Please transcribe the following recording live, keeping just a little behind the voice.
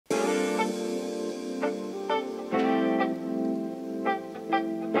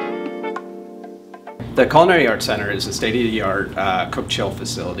The Culinary Arts Center is a state-of-the-art cook-chill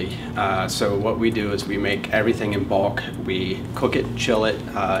facility. So what we do is we make everything in bulk. We cook it, chill it.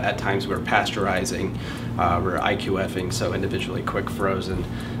 At times we're pasteurizing, we're IQFing, so individually quick frozen.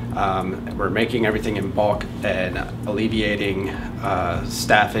 We're making everything in bulk and alleviating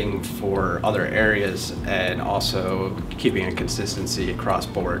staffing for other areas, and also keeping a consistency across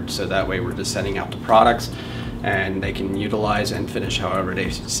board, so that way we're just sending out the products and they can utilize and finish however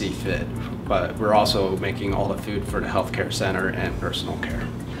they see fit. But we're also making all the food for the healthcare center and personal care.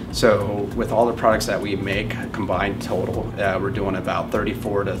 So with all the products that we make combined total, we're doing about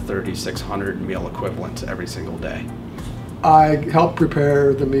 3,400 to 3,600 meal equivalents every single day. I help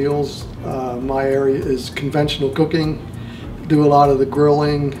prepare the meals. My area is conventional cooking. Do a lot of the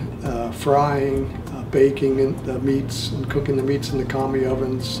grilling, frying, baking the meats, and cooking the meats in the combi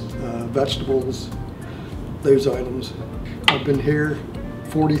ovens, vegetables, those items. I've been here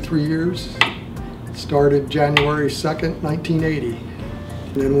 43 years. Started January 2nd, 1980.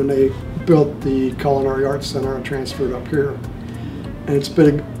 And then when they built the Culinary Arts Center, I transferred up here. And it's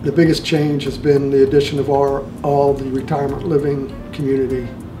been, the biggest change has been the addition of all the retirement living community.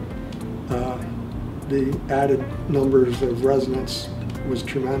 The added numbers of residents was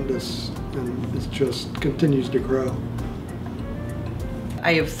tremendous, and it just continues to grow.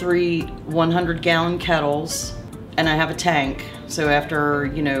 I have 3 100-gallon kettles, and I have a tank. So after,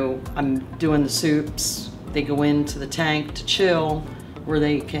 I'm doing the soups, they go into the tank to chill, where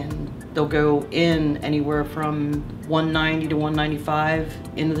they'll go in anywhere from 190 to 195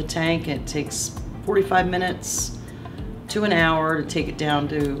 into the tank, and it takes 45 minutes to an hour to take it down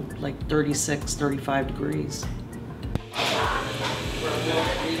to like 36, 35 degrees.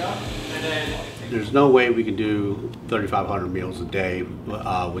 There's no way we can do 3,500 meals a day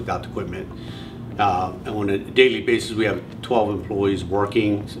without the equipment. And on a daily basis, we have 12 employees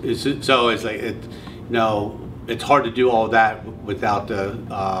working. So it's like, it's hard to do all that without the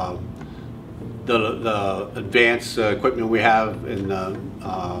advanced equipment we have and the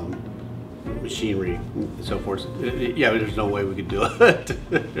machinery and so forth. Yeah, there's no way we could do it.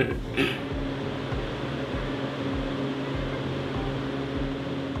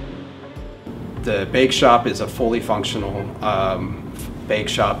 The bake shop is a fully functional bake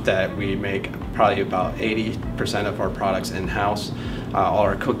shop that we make probably about 80% of our products in-house. All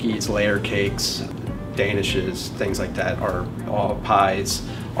our cookies, layer cakes, danishes, things like that are all pies,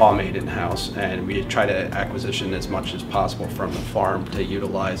 all made in-house, and we try to acquisition as much as possible from the farm to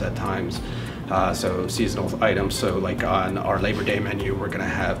utilize at times. So seasonal items, so like on our Labor Day menu, we're gonna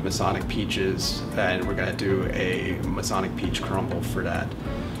have Masonic peaches, and we're gonna do a Masonic peach crumble for that.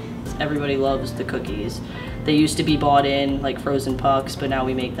 Everybody loves the cookies. They used to be bought in like frozen pucks, but now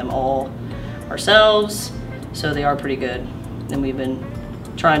we make them all ourselves, so they are pretty good. And we've been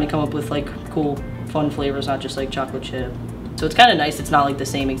trying to come up with like cool, fun flavors, not just like chocolate chip. So it's kind of nice. It's not like the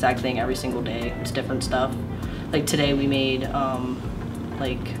same exact thing every single day. It's different stuff. Like today we made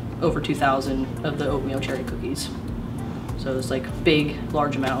like over 2,000 of the oatmeal cherry cookies. So it's like big,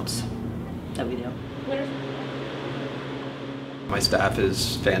 large amounts that we do. My staff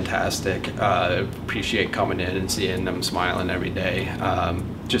is fantastic. Appreciate coming in and seeing them smiling every day.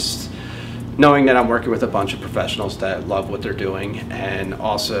 Just knowing that I'm working with a bunch of professionals that love what they're doing, and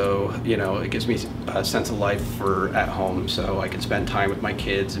also, it gives me a sense of life for at home, so I can spend time with my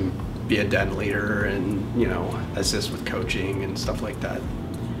kids and be a den leader and, assist with coaching and stuff like that.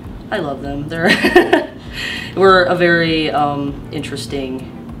 I love them. We're a very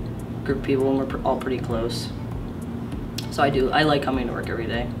interesting group of people, and we're all pretty close. So I like coming to work every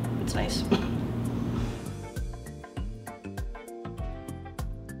day. It's nice.